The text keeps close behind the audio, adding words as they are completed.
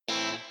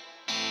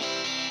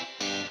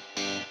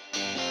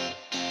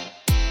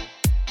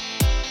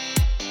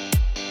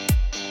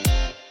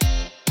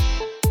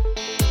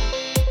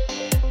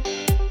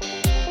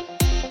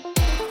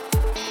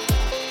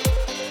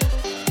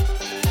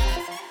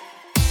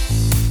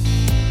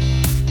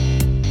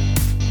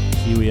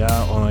we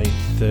are on a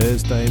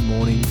Thursday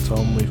morning,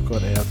 Tom. We've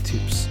got our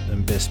tips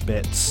and best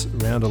bets,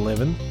 round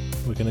 11.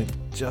 We're going to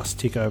just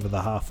tick over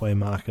the halfway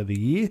mark of the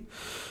year.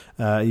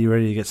 Are you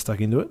ready to get stuck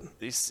into it?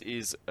 This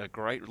is a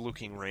great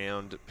looking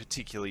round,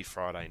 particularly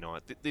Friday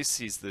night.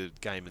 This is the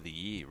game of the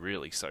year,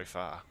 really, so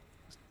far.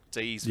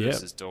 D's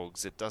versus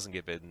Dogs. It doesn't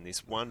get better than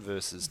this. 1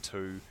 versus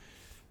 2.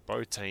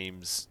 Both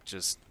teams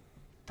just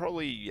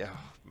probably...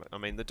 I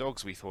mean, the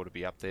Dogs we thought would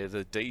be up there.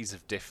 The D's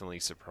have definitely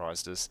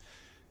surprised us.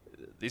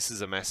 This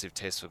is a massive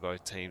test for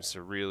both teams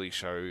to really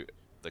show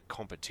the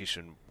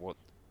competition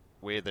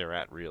where they're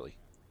at, really.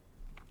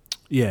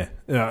 Yeah,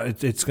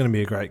 it's going to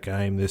be a great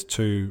game. There's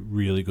two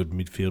really good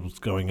midfielders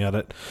going at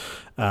it.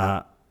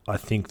 I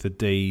think the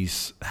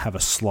D's have a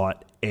slight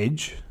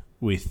edge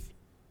with...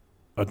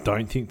 I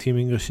don't think Tim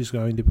English is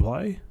going to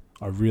play.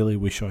 I really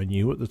wish I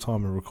knew at the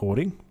time of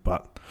recording,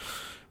 but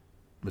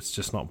it's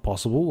just not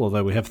possible.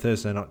 Although we have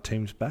Thursday night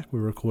teams back. We're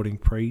recording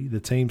pre the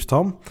teams,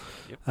 Tom.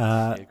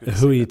 Yep.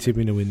 Who are you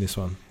tipping to win this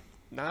one?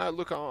 No,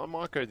 look, I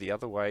might go the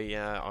other way.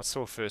 I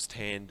saw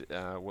firsthand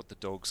what the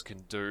Dogs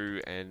can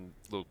do, and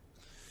look,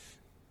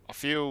 I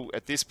feel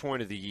at this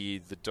point of the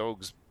year, the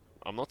Dogs,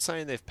 I'm not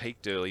saying they've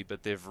peaked early,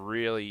 but they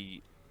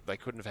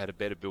couldn't have had a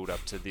better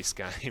build-up to this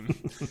game.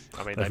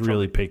 I mean, they've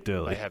really peaked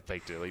early. They have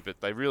peaked early,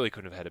 but they really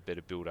couldn't have had a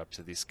better build-up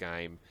to this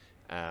game.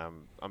 I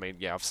mean,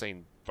 yeah, I've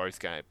seen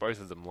both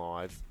of them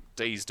live.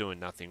 D's doing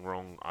nothing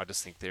wrong. I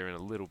just think they're in a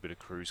little bit of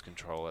cruise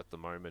control at the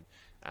moment.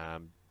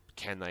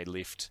 Can they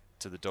lift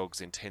to the Dogs'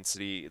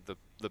 intensity?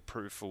 The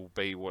proof will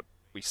be what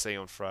we see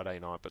on Friday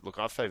night. But look,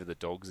 I favour the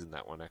Dogs in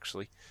that one,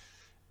 actually.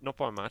 Not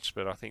by much,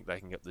 but I think they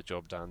can get the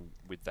job done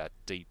with that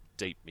deep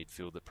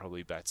midfield that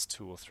probably bats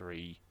 2 or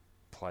 3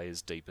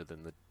 players deeper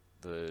than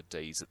the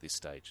D's at this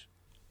stage.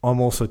 I'm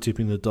also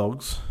tipping the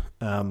Dogs.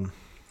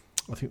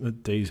 I think the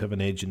D's have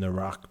an edge in the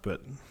ruck,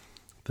 but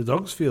the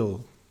Dogs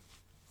feels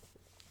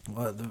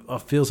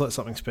like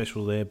something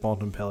special there.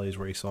 Bontempelli's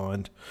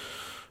re-signed.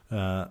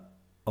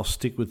 I'll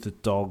stick with the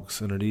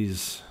Dogs, and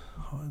it's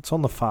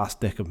on the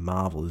fast deck of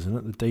Marvel, isn't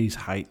it? The D's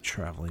hate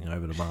travelling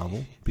over to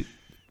Marvel.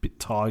 Bit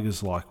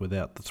Tigers-like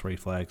without the 3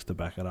 flags to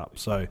back it up.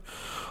 So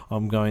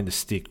I'm going to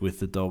stick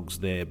with the Dogs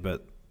there.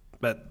 But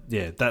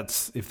yeah,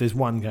 that's if there's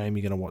one game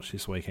you're going to watch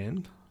this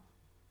weekend,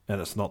 and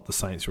it's not the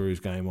Saints Roos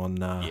game on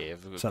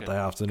Saturday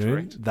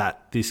afternoon,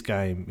 this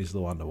game is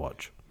the one to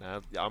watch.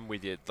 I'm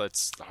with you.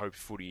 Let's hope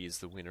footy is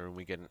the winner and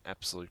we get an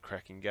absolute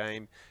cracking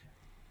game.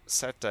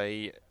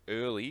 Saturday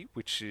early,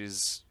 which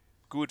is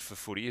good for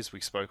footy, as we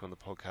spoke on the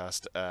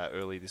podcast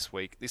early this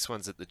week. This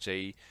one's at the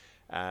G.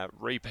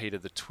 Repeat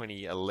of the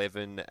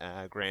 2011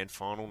 grand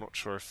final. Not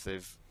sure if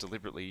they've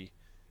deliberately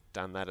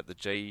done that at the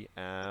G.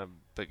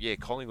 But yeah,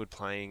 Collingwood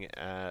playing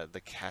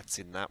the Cats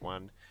in that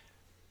one.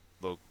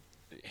 Look,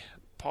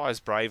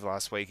 Pies brave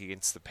last week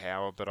against the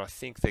Power, but I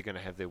think they're going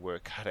to have their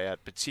work cut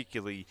out,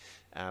 particularly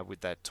with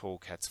that tall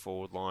Cats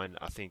forward line.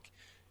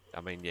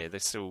 They're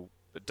still...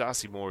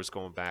 Darcy Moore has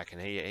gone back, and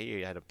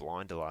he had a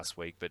blinder last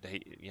week, but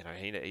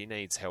he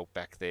needs help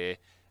back there,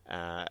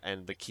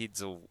 and the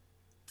kids will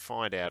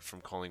find out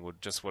from Collingwood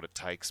just what it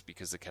takes,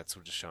 because the Cats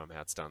will just show them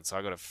how it's done. So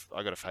I got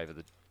to favour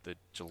the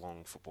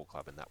Geelong Football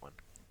Club in that one.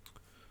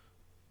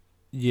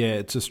 Yeah,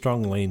 it's a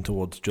strong lean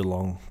towards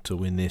Geelong to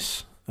win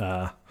this.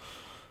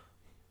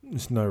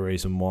 There's no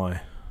reason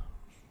why.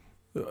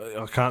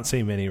 I can't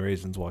see many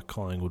reasons why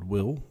Collingwood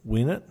will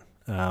win it.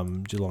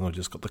 Geelong have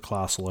just got the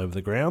class all over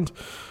the ground.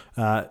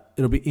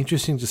 It'll be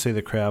interesting to see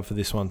the crowd for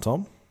this one,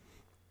 Tom,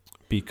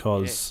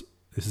 because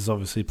this is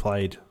obviously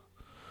played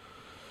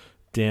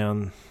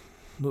down...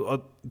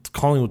 It's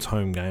Collingwood's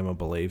home game, I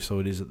believe, so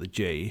it is at the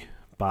G.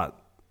 But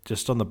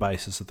just on the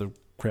basis of the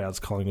crowds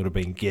Collingwood have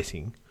been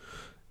getting,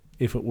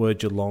 if it were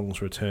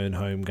Geelong's return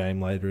home game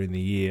later in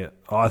the year,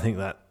 I think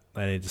that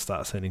they need to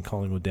start sending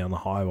Collingwood down the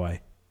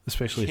highway,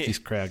 especially if this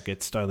crowd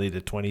gets only to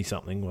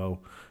 20-something.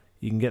 Well,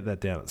 you can get that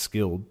down at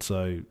Skilled,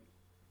 so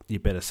you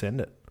better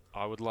send it.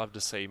 I would love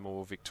to see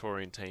more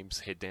Victorian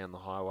teams head down the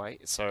highway,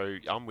 so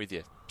I'm with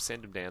you.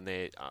 Send them down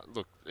there.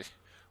 Look,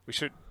 we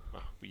should...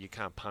 You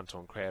can't punt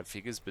on crowd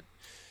figures, but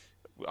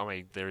I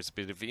mean, there is a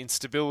bit of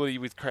instability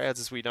with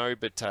crowds, as we know,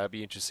 but it'll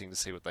be interesting to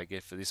see what they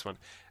get for this one.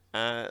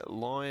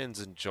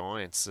 Lions and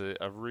Giants,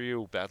 a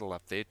real battle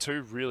up there.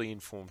 2 really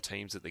informed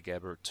teams at the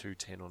Gabba at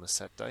 2:10 on a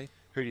Saturday.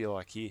 Who do you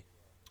like here?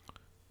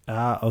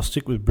 I'll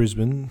stick with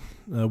Brisbane.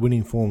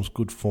 Winning form's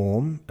good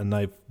form, and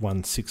they've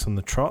won 6 on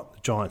the trot. The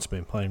Giants have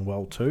been playing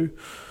well too.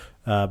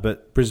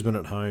 But Brisbane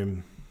at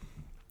home,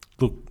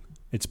 look,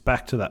 it's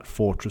back to that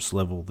fortress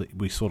level that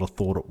we sort of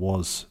thought it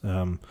was.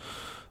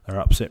 They're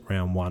upset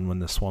round 1 when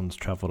the Swans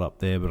travelled up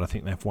there, but I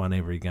think they've won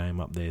every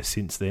game up there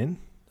since then.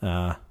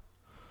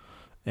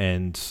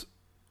 And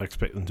I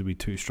expect them to be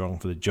too strong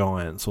for the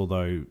Giants,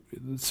 although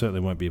it certainly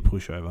won't be a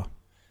pushover.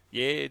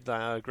 Yeah,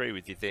 I agree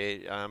with you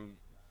there.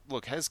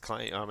 Look,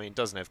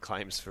 doesn't have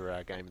claims for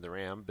our game of the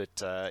round,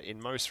 but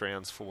in most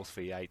rounds, 4th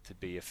v 8th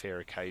would be a fair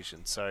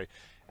occasion. So,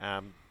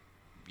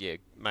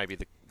 maybe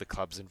the the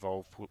clubs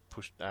involved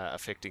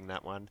affecting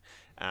that one.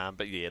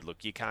 But yeah,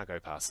 look, you can't go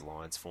past the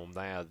Lions form.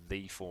 They are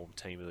the form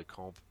team of the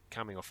comp.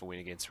 Coming off a win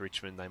against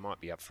Richmond, they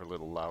might be up for a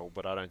little lull,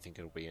 but I don't think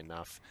it'll be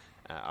enough.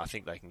 I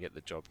think they can get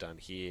the job done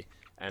here,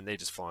 and they're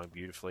just flying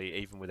beautifully,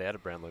 even without a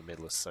Brownlow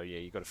medalist. So yeah,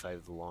 you've got to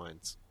favour the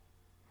Lions.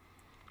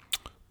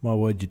 My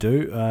word, you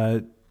do.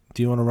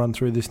 Do you want to run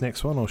through this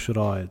next one, or should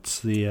I? It's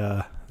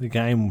the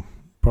game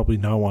probably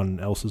no one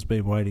else has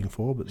been waiting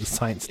for, but the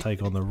Saints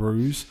take on the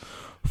Roos,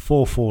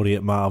 4:40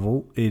 at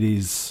Marvel. It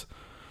is,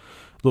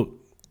 look,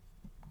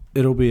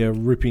 it'll be a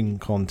ripping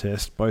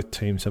contest. Both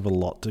teams have a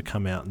lot to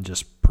come out and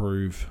just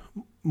prove,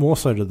 more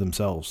so to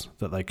themselves,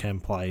 that they can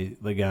play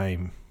the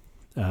game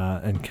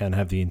and can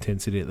have the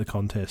intensity at the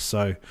contest.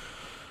 So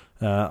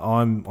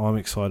I'm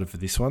excited for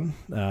this one.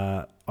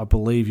 I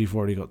believe you've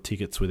already got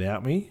tickets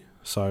without me,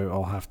 so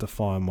I'll have to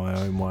find my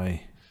own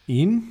way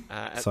in.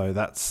 So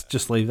that's,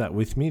 just leave that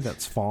with me.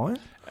 That's fine.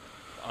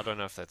 I don't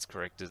know if that's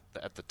correct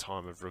at the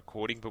time of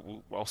recording, but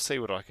I'll see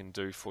what I can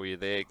do for you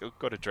there. I've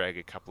got to drag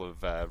a couple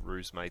of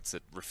Roos mates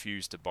that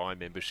refuse to buy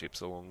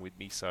memberships along with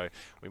me, so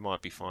we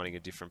might be finding a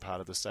different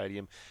part of the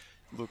stadium.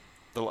 Look,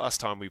 the last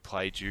time we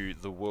played you,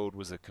 the world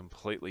was a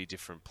completely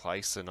different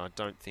place, and I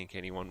don't think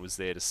anyone was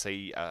there to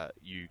see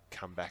you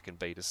come back and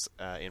beat us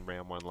in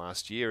round one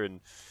last year. And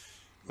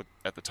look,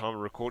 at the time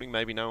of recording,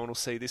 maybe no one will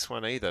see this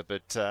one either,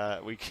 but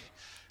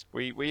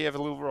we have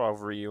a little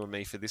rivalry, you and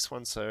me, for this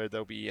one, so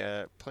there'll be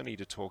plenty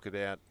to talk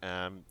about.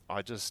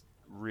 I just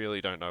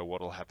really don't know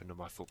what will happen to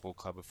my football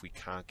club if we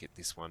can't get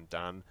this one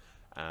done.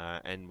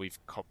 And we've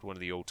copped one of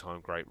the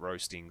all-time great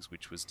roastings,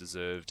 which was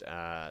deserved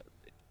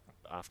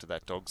after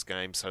that Dogs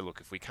game. So look,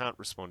 if we can't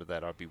respond to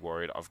that, I'd be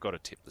worried. I've got to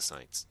tip the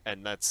Saints,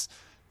 and that's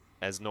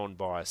as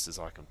non-biased as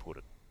I can put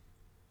it.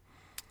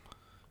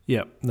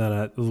 Yeah,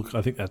 no, look,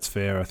 I think that's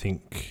fair. I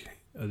think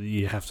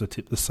you have to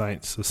tip the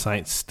Saints. The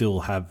Saints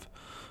still have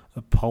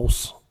a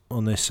pulse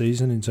on their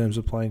season in terms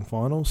of playing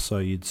finals, so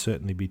you'd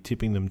certainly be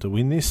tipping them to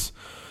win this.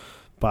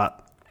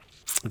 But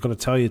I've got to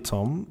tell you,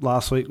 Tom,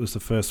 last week was the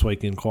first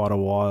week in quite a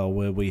while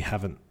where we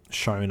haven't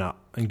shown up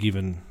and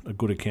given a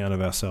good account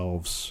of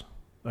ourselves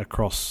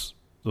across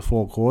the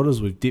four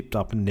quarters. We've dipped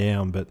up and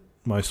down, but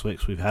most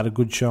weeks we've had a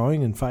good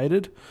showing and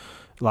faded.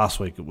 Last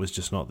week it was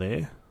just not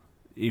there.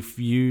 If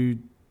you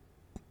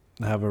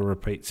have a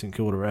repeat St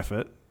Kilda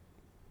effort,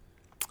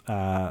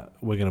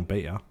 we're going to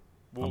beat you.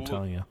 Well, I'm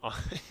telling you.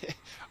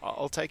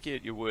 I'll take you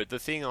at your word. The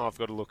thing I've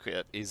got to look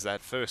at is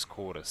that first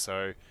quarter.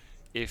 So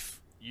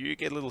if you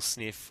get a little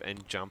sniff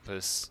and jump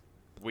us,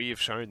 we have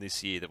shown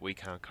this year that we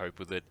can't cope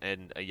with it,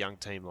 and a young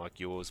team like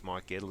yours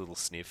might get a little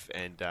sniff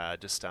and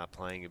just start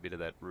playing a bit of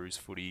that Roos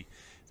footy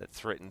that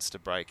threatens to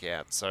break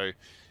out. So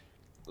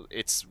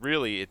it's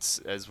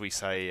as we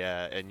say,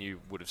 and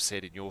you would have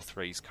said in your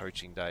threes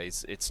coaching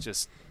days, it's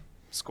just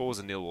scores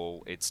a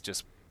 0-0. It's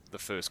just the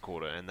first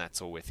quarter, and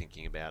that's all we're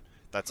thinking about.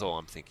 That's all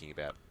I'm thinking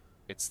about.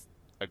 It's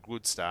a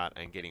good start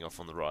and getting off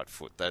on the right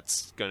foot.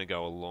 That's going to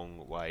go a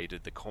long way to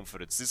the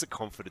confidence. This is a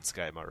confidence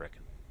game, I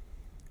reckon.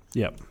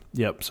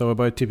 Yep. So we're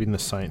both tipping the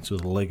Saints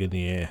with a leg in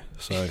the air.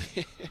 So,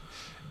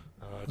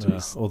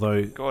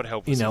 although God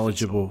help us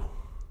ineligible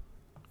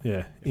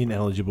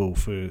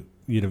for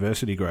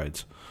university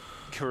grades.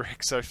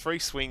 Correct. So free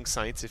swing,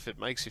 Saints. If it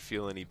makes you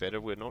feel any better,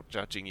 we're not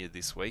judging you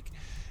this week.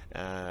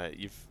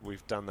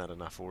 We've done that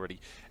enough already.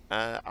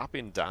 Up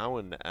in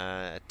Darwin,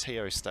 at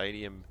TO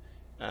Stadium,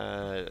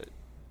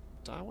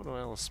 Darwin or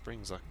Alice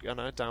Springs?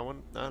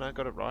 Darwin. No,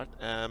 got it right.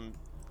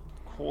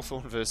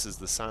 Hawthorn versus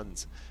the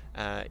Suns.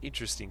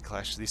 Interesting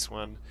clash, this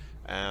one.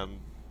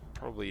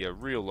 Probably a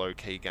real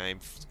low-key game,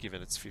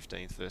 given it's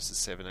 15th versus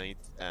 17th.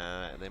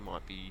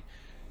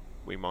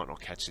 We might not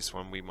catch this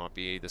one. We might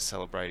be either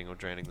celebrating or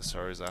drowning the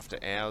sorrows after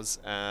ours.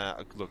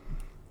 Look,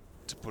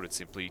 to put it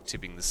simply,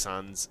 tipping the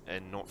Suns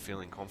and not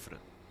feeling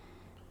confident.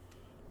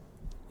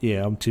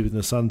 Yeah, I'm tipping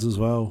the Suns as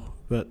well,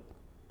 but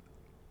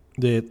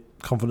their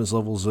confidence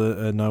levels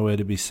are nowhere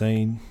to be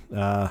seen.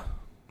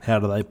 How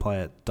do they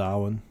play at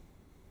Darwin?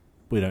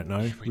 We don't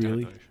know,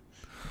 really.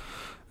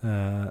 Don't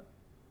know.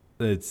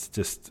 It's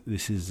just,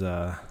 this is...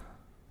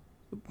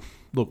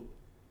 look,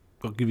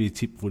 I'll give you a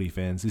tip, footy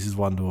fans. This is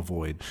one to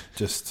avoid.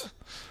 Just...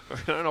 We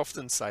don't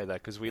often say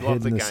that because we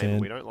love the game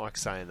and we don't like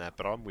saying that,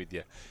 but I'm with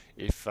you.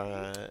 If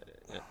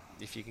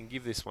you can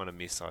give this one a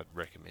miss, I'd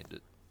recommend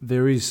it.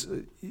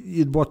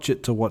 You'd watch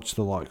it to watch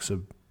the likes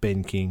of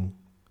Ben King,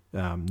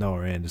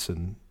 Noah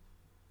Anderson,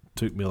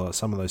 Touk Miller,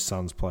 some of those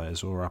Suns players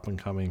who are up and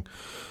coming.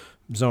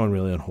 There's no one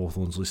really on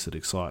Hawthorn's list that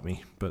excite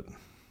me, but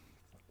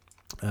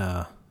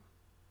I'd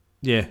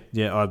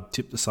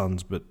tip the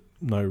Suns, but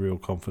no real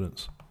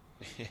confidence.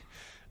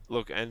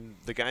 Look, and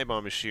the game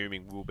I'm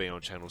assuming will be on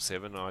Channel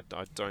 7. I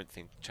don't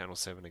think Channel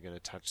 7 are going to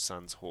touch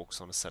Suns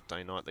Hawks on a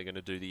Saturday night. They're going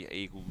to do the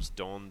Eagles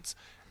Dons.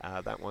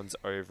 That one's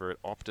over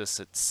at Optus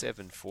at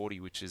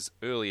 7:40, which is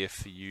earlier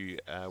for you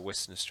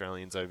Western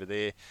Australians over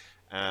there.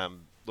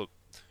 Look,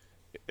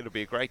 it'll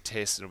be a great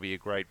test. It'll be a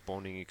great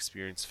bonding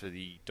experience for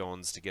the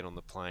Dons to get on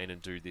the plane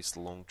and do this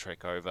long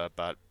trek over.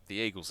 But the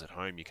Eagles at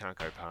home, you can't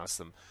go past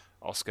them.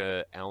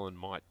 Oscar Allen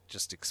might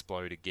just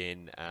explode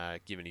again,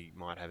 given he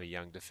might have a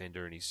young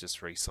defender and he's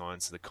just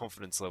re-signed, so the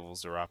confidence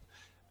levels are up.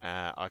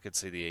 I could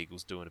see the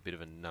Eagles doing a bit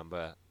of a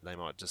number. They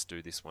might just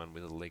do this one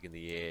with a leg in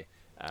the air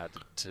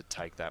to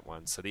take that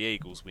one. So the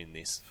Eagles win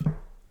this.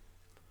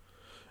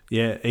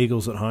 Yeah,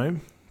 Eagles at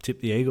home.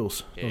 Tip the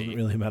Eagles. Yeah, Doesn't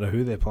really matter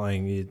who they're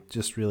playing. You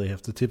just really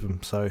have to tip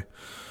them. So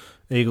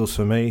Eagles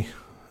for me.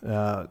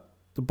 The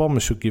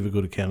Bombers should give a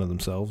good account of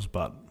themselves,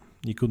 but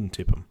you couldn't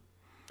tip them.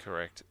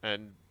 Correct.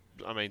 And,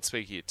 I mean,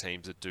 speaking of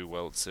teams that do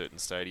well at certain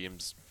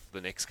stadiums,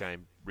 the next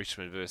game,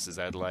 Richmond versus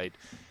Adelaide,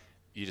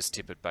 you just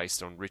tip it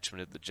based on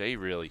Richmond at the G,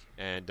 really.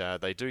 And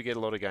they do get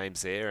a lot of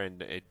games there,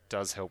 and it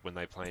does help when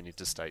they play an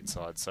interstate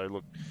side. So,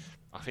 look,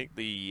 I think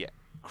the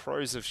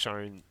Crows have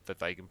shown that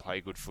they can play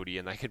good footy,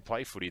 and they can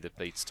play footy that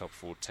beats top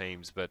 4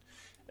 teams, but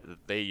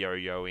they're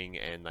yo-yoing,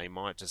 and they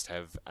might just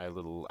have a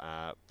little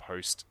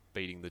post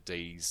beating the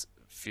Ds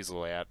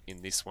fizzle out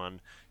in this one.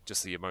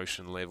 Just the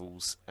emotion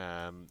levels,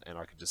 and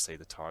I can just see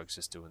the Tigers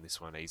just doing this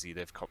one easy.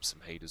 They've copped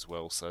some heat as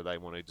well, so they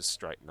want to just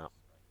straighten up.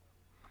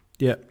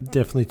 Yeah,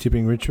 definitely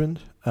tipping Richmond.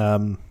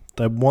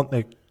 They want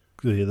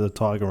the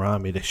Tiger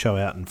Army to show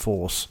out in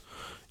force.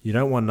 You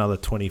don't want another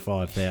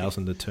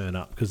 25,000 to turn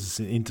up because it's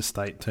an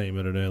interstate team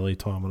at an early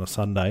time on a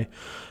Sunday.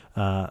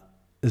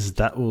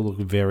 That will look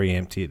very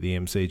empty at the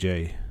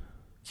MCG.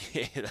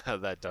 Yeah,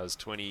 that does.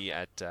 20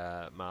 at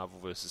Marvel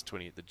versus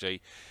 20 at the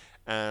G.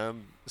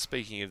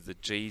 Speaking of the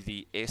G,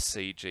 the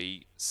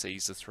SCG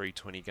sees the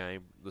 3:20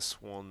 game, the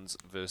Swans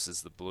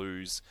versus the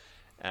Blues.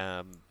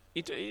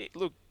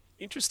 Look,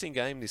 interesting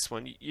game, this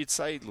one. You'd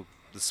say, look,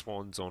 the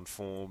Swans on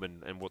form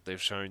and what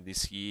they've shown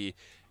this year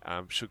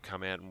should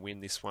come out and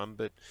win this one,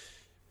 but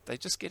they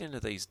just get into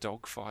these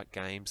dogfight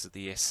games at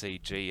the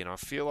SCG, and I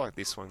feel like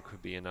this one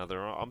could be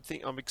another.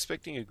 I'm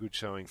expecting a good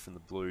showing from the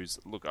Blues.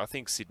 Look, I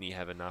think Sydney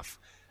have enough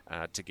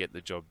to get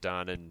the job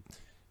done, and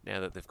now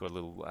that they've got a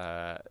little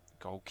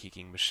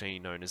goal-kicking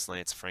machine known as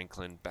Lance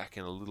Franklin back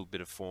in a little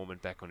bit of form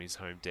and back on his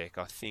home deck,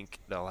 I think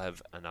they'll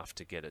have enough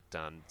to get it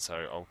done.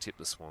 So I'll tip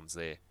the Swans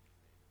there.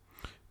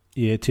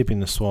 Yeah, tipping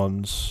the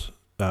Swans.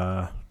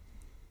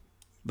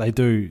 They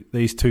do,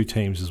 these two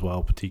teams as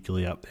well,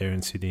 particularly up there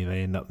in Sydney,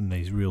 they end up in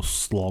these real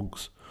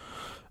slogs.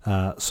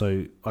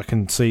 So I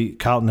can see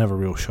Carlton have a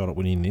real shot at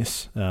winning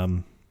this.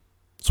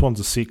 Swans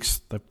are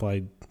 6th. They've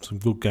played some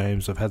good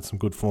games. They've had some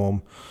good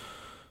form.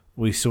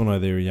 We still know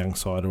they're a young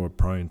side who are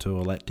prone to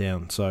a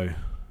letdown. So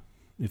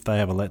if they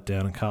have a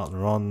letdown and Carlton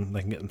are on,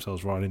 they can get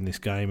themselves right in this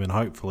game, and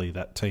hopefully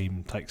that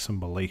team takes some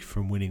belief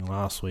from winning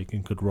last week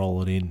and could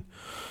roll it in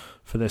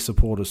for their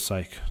supporters'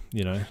 sake.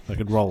 You know, they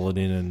could roll it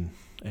in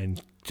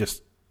and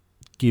just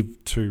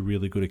give 2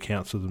 really good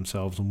accounts of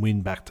themselves and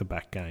win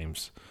back-to-back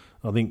games.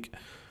 I think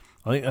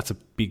that's a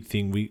big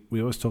thing. We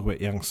always talk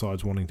about young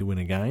sides wanting to win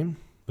a game.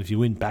 If you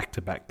win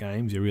back-to-back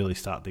games, you really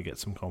start to get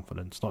some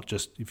confidence. Not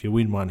just if you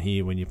win one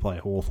here when you play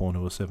Hawthorn,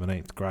 who are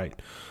 17th, great.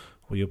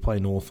 Or you'll play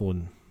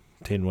Northland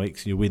 10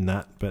 weeks, you win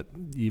that. But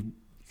you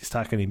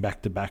start getting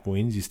back-to-back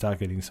wins, you start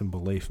getting some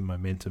belief and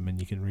momentum, and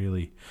you can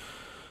really...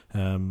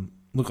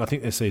 look, I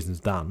think their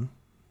season's done,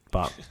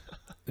 but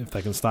if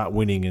they can start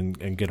winning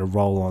and get a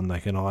roll on, they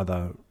can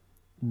either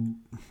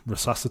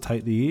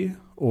resuscitate the year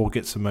or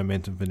get some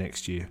momentum for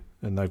next year.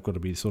 And they've got to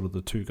be sort of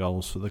the 2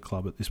 goals for the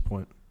club at this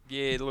point.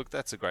 Yeah, look,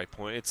 that's a great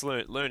point. It's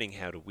learning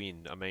how to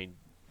win. I mean,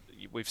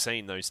 we've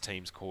seen those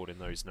teams caught in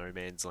those no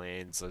man's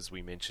lands, as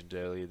we mentioned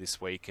earlier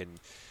this week, and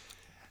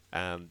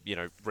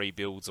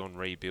rebuilds on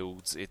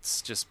rebuilds.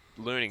 It's just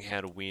learning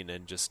how to win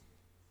and just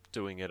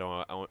doing it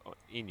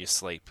in your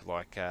sleep.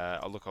 Like,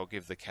 I'll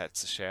give the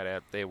Cats a shout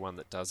out. They're one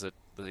that does it.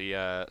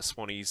 The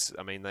Swannies,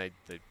 I mean, they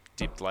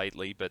dipped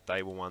lately, but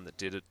they were one that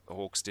did it. The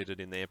Hawks did it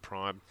in their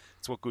prime.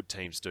 It's what good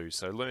teams do.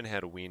 So learn how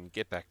to win,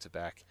 get back to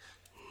back,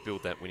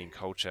 build that winning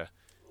culture.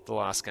 The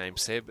last game,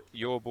 Seb,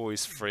 your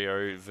boys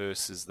Freo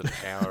versus the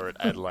Power at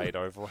Adelaide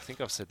Oval. I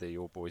think I've said they're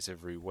your boys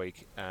every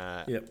week.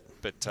 Yep.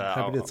 But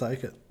happy to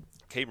take it.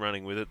 Keep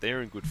running with it.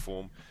 They're in good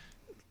form.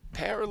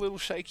 Power a little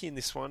shaky in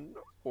this one,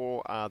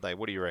 or are they?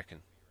 What do you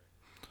reckon?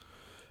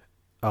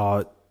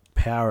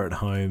 Power at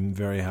home,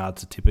 very hard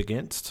to tip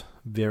against.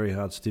 Very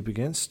hard to tip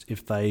against.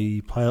 If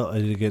they play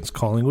it against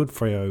Collingwood,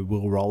 Freo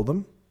will roll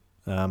them.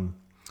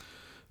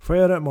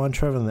 Freo don't mind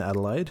travelling to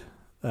Adelaide.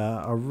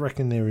 I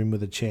reckon they're in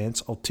with a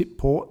chance. I'll tip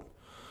Port,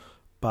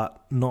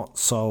 but not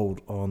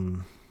sold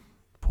on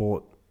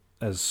Port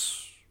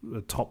as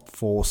a top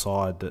 4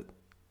 side that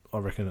I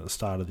reckon at the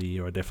start of the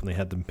year I definitely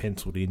had them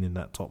penciled in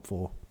that top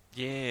 4.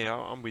 Yeah,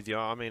 I'm with you.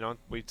 I mean,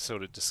 we'd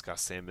sort of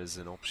discussed them as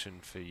an option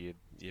for your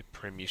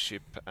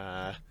premiership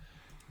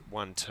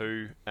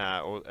 1-2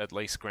 or at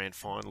least grand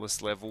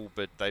finalist level,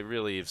 but they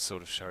really have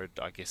sort of showed,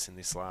 I guess, in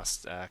this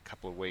last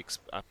couple of weeks,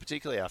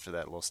 particularly after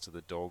that loss to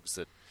the Dogs,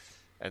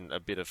 and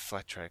a bit of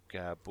flat track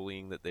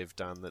bullying that they've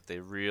done, that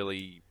they're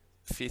really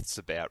 5th's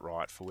about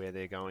right for where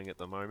they're going at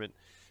the moment.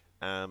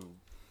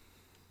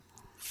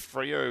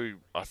 Freo,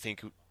 I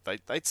think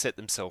they'd set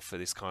themselves for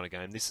this kind of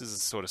game. This is a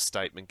sort of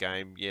statement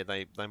game. Yeah,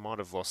 they might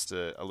have lost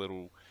a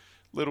little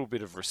little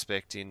bit of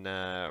respect in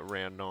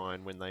round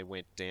 9 when they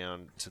went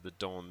down to the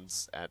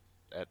Dons at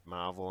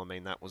Marvel. I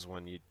mean, that was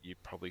one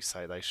you'd probably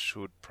say they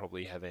should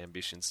probably have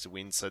ambitions to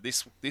win. So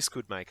this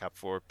could make up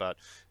for it. But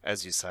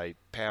as you say,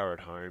 Power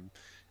at home,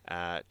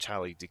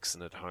 Charlie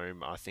Dixon at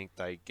home, I think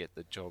they get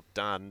the job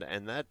done.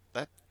 And that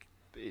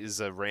is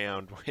a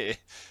round where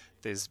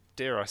there's,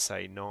 dare I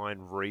say, 9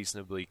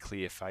 reasonably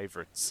clear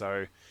favourites.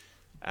 So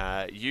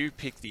you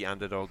picked the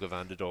underdog of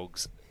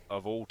underdogs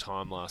of all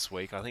time last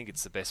week. I think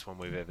it's the best one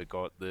we've ever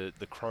got. The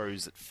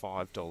Crows at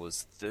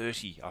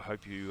 $5.30. I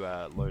hope you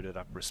loaded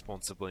up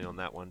responsibly on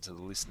that one to the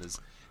listeners.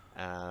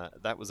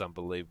 That was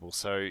unbelievable.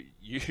 So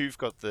you've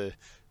got the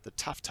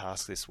tough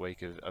task this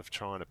week of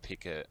trying to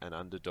pick an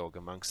underdog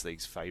amongst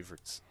these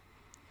favourites.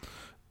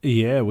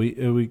 Yeah,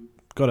 we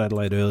got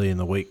Adelaide early in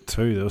the week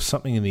too. There was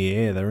something in the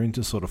air. They were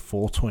into sort of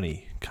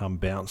 4:20 come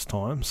bounce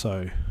time.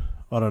 So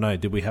I don't know.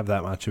 Did we have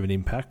that much of an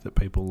impact that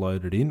people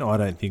loaded in? I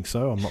don't think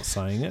so. I'm not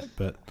saying it,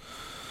 but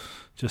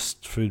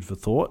just food for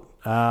thought.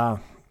 I'll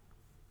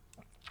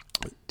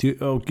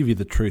give you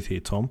the truth here,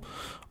 Tom.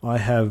 I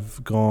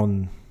have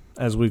gone,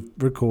 as we've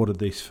recorded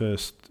these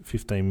first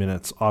 15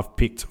 minutes, I've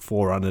picked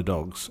 4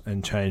 underdogs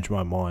and changed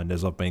my mind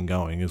as I've been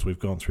going, as we've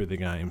gone through the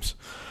games.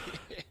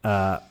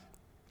 I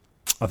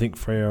think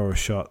Freo are a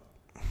shot.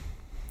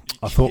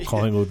 I thought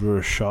Collingwood were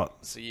a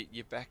shot. So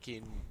you're back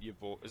in your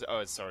board.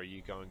 Oh, sorry,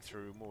 you going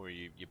through them or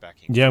you're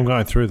backing? Yeah, I'm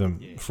going through them.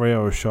 Yeah.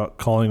 Freo are a shot.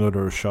 Collingwood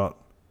are a shot.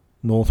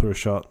 North are a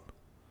shot.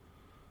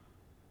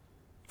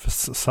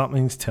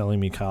 Something's telling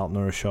me Carlton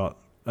are a shot.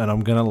 And I'm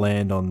going to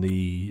land on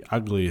the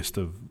ugliest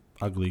of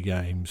ugly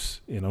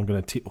games. And I'm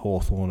going to tip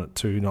Hawthorn at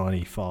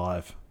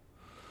 $2.95.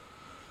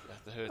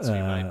 That hurts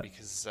me, mate,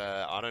 because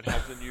I don't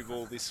have the new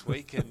ball this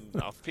week. And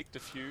I've picked a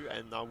few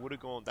and I would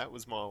have gone, that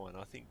was my one.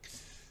 I think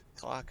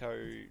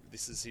Clarko,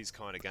 this is his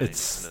kind of game,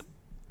 isn't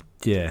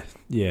it?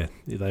 Yeah.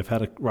 They've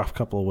had a rough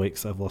couple of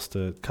weeks. They've lost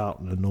to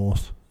Carlton and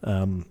North.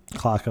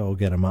 Clarko will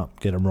get them up,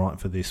 get them right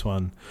for this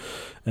one.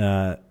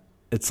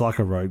 It's like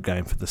a road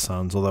game for the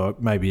Suns, although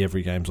maybe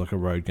every game's like a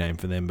road game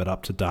for them, but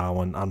up to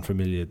Darwin,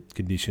 unfamiliar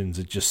conditions,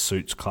 it just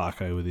suits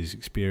Clarko with his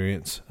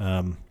experience.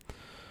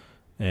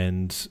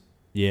 And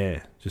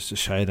yeah, just a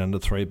shade under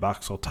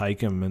 $3, I'll take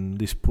him, and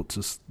this puts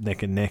us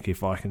neck and neck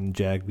if I can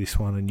jag this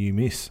one and you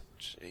miss.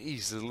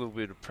 Jeez, a little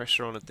bit of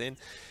pressure on it then.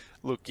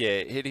 Look, yeah,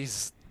 it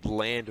is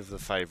land of the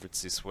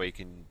favourites this week,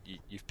 and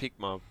you've picked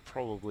my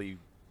probably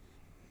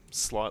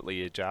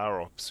slightly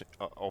ajar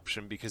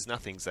option because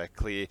nothing's that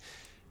clear.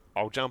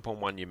 I'll jump on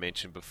one you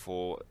mentioned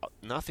before.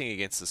 Nothing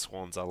against the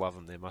Swans. I love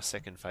them. They're my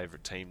second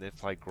favourite team. They've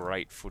played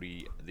great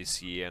footy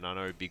this year, and I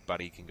know Big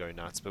Buddy can go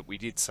nuts, but we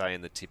did say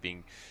in the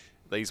tipping,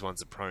 these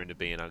ones are prone to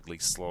be an ugly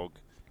slog.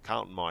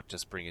 Carlton might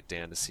just bring it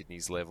down to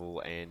Sydney's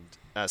level, and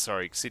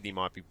Sydney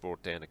might be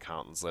brought down to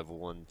Carlton's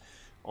level, and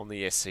on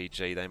the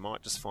SCG they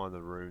might just find the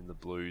room, the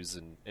Blues,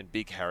 and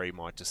Big Harry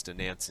might just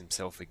announce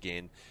himself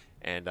again,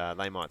 and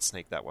they might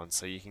sneak that one.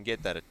 So you can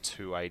get that at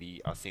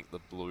 280. I think the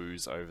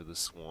Blues over the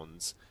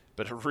Swans,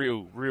 but a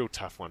real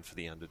tough one for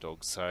the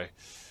underdogs. So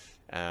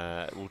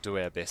we'll do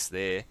our best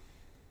there.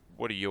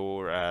 What are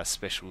your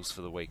specials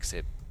for the week,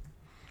 Seb?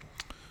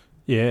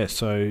 Yeah,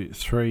 so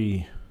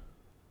three.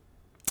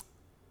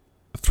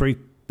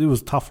 It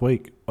was a tough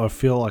week. I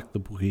feel like the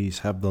bookies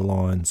have the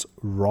lines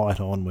right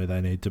on where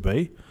they need to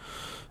be,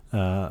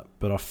 but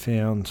I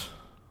found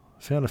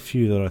a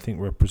few that I think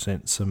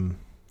represent some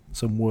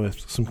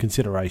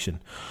consideration.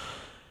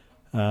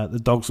 The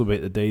Dogs will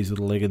beat the D's with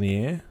a leg in the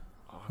air.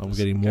 I'm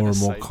getting more and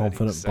more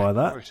confident by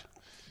that.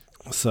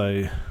 So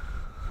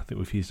I think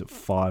we've used it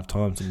 5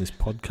 times in this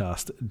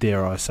podcast,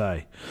 dare I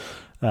say.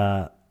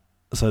 So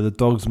the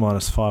Dogs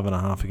minus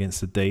 5.5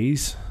 against the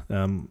D's.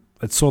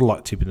 It's sort of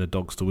like tipping the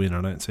Dogs to win.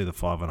 I don't see the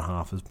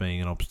 5.5 as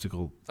being an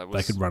obstacle.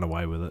 They could run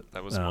away with it.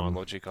 That was my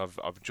logic.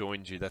 I've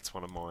joined you. That's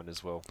one of mine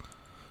as well.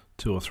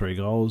 2 or 3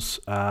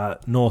 goals.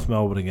 North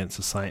Melbourne against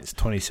the Saints,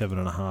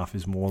 27.5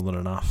 is more than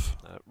enough.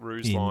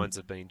 Ruse lines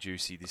have been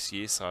juicy this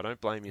year, so I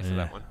don't blame you for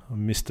that one. I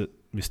missed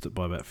it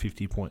by about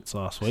 50 points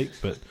last week,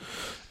 but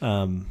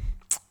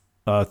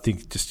I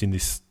think just in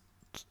this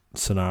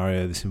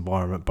scenario, this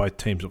environment, both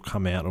teams will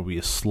come out. It'll be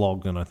a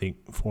slog, and I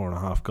think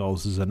 4.5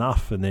 goals is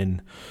enough. And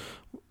then,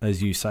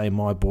 as you say,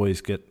 my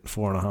boys get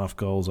 4.5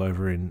 goals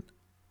over in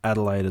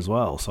Adelaide as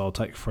well. So I'll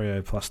take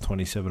Freo plus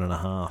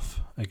 27.5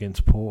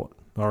 against Port.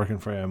 I reckon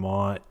Freo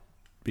might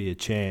be a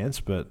chance,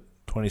 but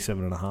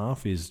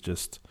 27.5 is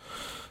just,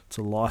 it's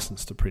a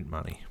license to print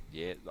money.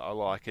 Yeah, I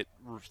like it.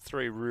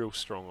 3 real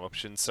strong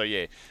options. So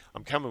yeah,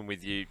 I'm coming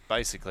with you.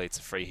 Basically, it's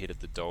a free hit at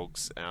the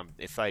Dogs.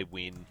 If they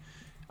win,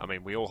 I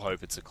mean, we all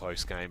hope it's a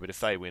close game, but if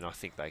they win, I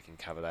think they can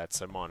cover that.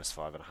 So minus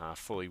 5.5,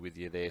 fully with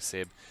you there,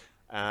 Seb.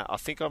 I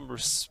think I'm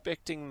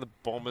respecting the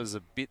Bombers a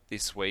bit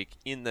this week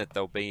in that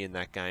they'll be in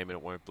that game and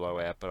it won't blow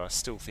out, but I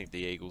still think the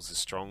Eagles are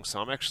strong. So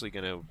I'm actually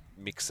going to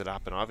mix it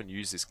up, and I haven't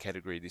used this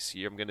category this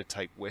year. I'm going to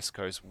take West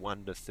Coast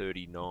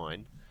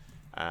 1-39,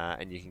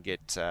 and you can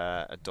get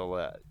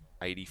 $1.85,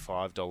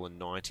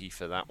 $1.90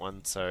 for that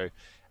one. So,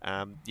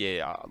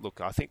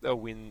 look, I think they'll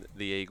win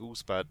the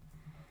Eagles, but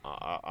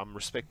I'm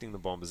respecting the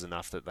Bombers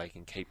enough that they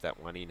can keep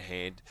that one in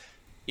hand.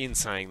 In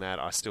saying that,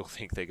 I still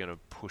think they're going to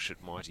push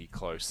it mighty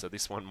close. So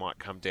this one might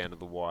come down to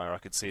the wire. I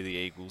could see the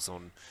Eagles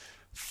on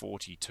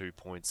 42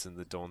 points and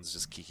the Dons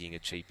just kicking a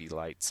cheapie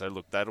late. So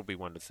look, that'll be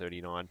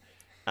 1-39.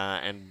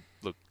 And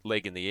look,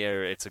 leg in the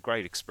air, it's a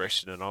great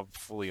expression, and I'm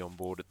fully on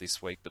board it this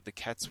week. But the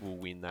Cats will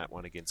win that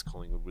one against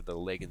Collingwood with the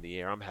leg in the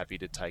air. I'm happy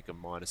to take a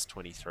minus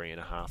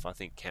 23.5. I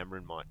think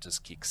Cameron might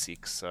just kick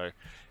 6, so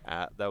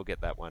they'll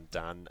get that one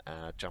done.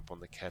 Jump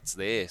on the Cats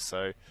there.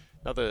 So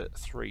another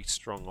 3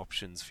 strong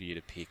options for you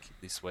to pick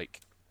this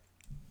week.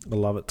 I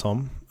love it,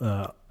 Tom.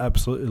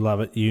 Absolutely love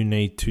it. You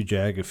need to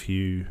jag a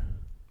few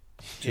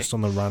just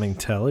on the running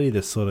tally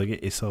to sort of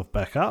get yourself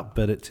back up,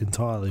 but it's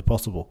entirely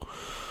possible.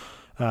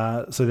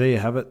 So there you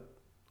have it.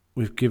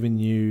 We've given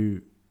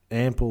you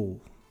ample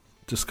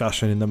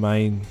discussion in the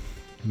main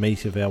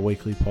meat of our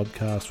weekly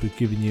podcast. We've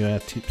given you our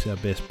tips, our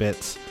best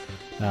bets.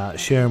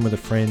 Share them with a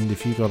friend.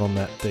 If you got on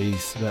that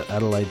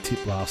Adelaide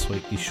tip last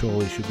week, you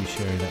surely should be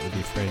sharing that with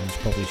your friends.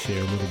 Probably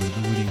share a little bit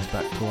of the winnings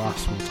back to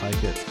us. We'll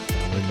take it.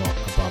 We're not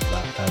above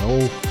that at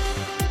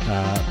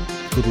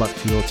all. Good luck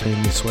to your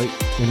team this week.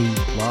 Any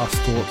last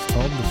thoughts,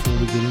 Tom, before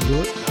we get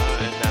into it?